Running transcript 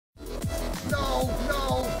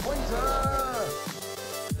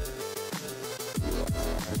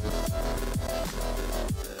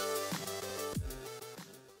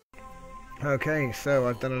Okay, so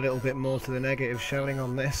I've done a little bit more to the negative shelling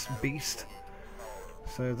on this beast.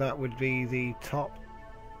 So that would be the top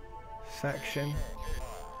section.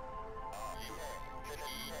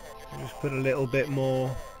 I just put a little bit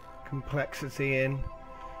more complexity in,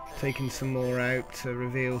 taking some more out to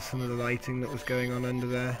reveal some of the lighting that was going on under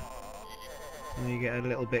there. And you get a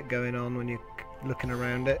little bit going on when you're looking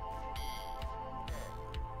around it.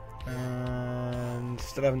 And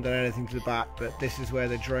still haven't done anything to the back, but this is where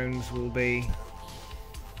the drones will be.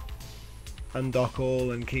 Undock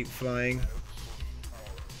all and keep flying.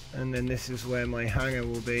 And then this is where my hangar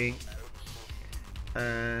will be.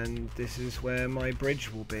 And this is where my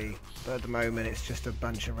bridge will be. But at the moment it's just a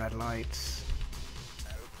bunch of red lights.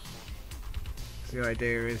 The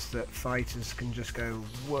idea is that fighters can just go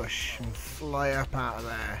whoosh and fly up out of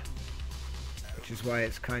there. Which is why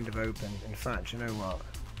it's kind of open. In fact, you know what?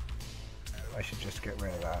 I should just get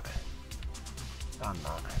rid of that. And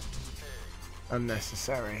that.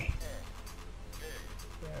 Unnecessary.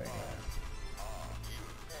 There we go.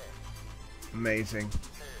 Amazing.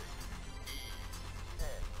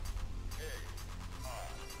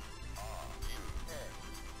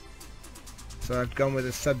 So I've gone with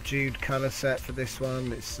a subdued colour set for this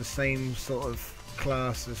one. It's the same sort of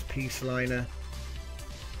class as Peace Liner.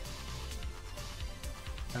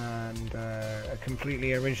 And a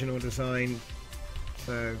completely original design,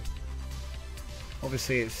 so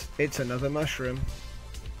obviously it's another mushroom.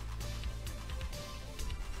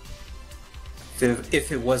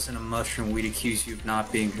 If it wasn't a mushroom, we'd accuse you of not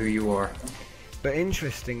being who you are. But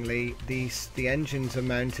interestingly, the engines are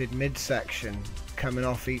mounted midsection, coming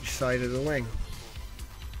off each side of the wing,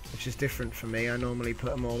 which is different for me. I normally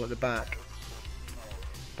put them all at the back,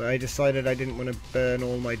 but I decided I didn't want to burn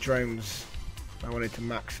all my drones. I wanted to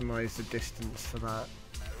maximise the distance for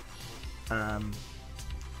that.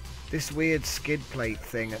 This weird skid plate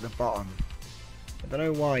thing at the bottom, I don't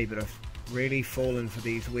know why, but I've really fallen for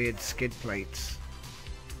these weird skid plates.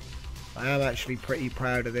 I am actually pretty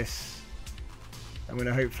proud of this. I'm going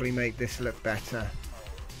to hopefully make this look better.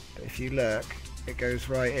 But if you look, it goes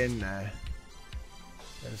right in there.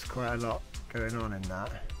 There's quite a lot going on in that.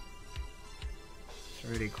 It's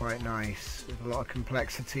really quite nice. There's a lot of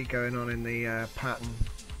complexity going on in the pattern.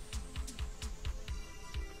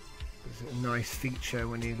 It's a nice feature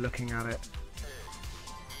when you're looking at it.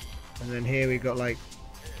 And then here we've got like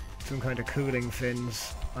some kind of cooling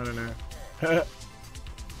fins. I don't know.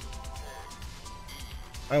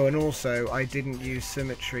 Oh, and also I didn't use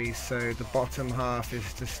symmetry, so the bottom half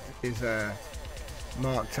is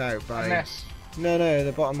marked out by. No,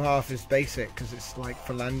 the bottom half is basic because it's like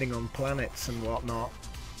for landing on planets and whatnot.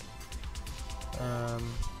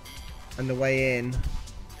 And the way in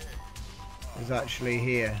is actually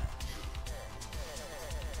here.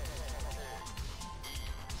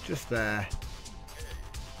 Just there.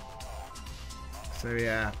 So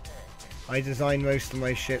yeah, I design most of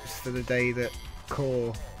my ships for the day that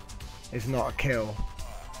core is not a kill.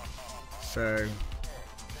 So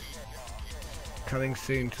coming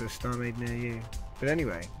soon to a Starmade near you. But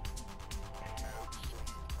anyway,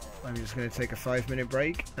 I'm just going to take a 5-minute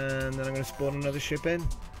break and then I'm going to spawn another ship in.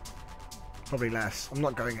 Probably less. I'm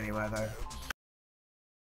not going anywhere though.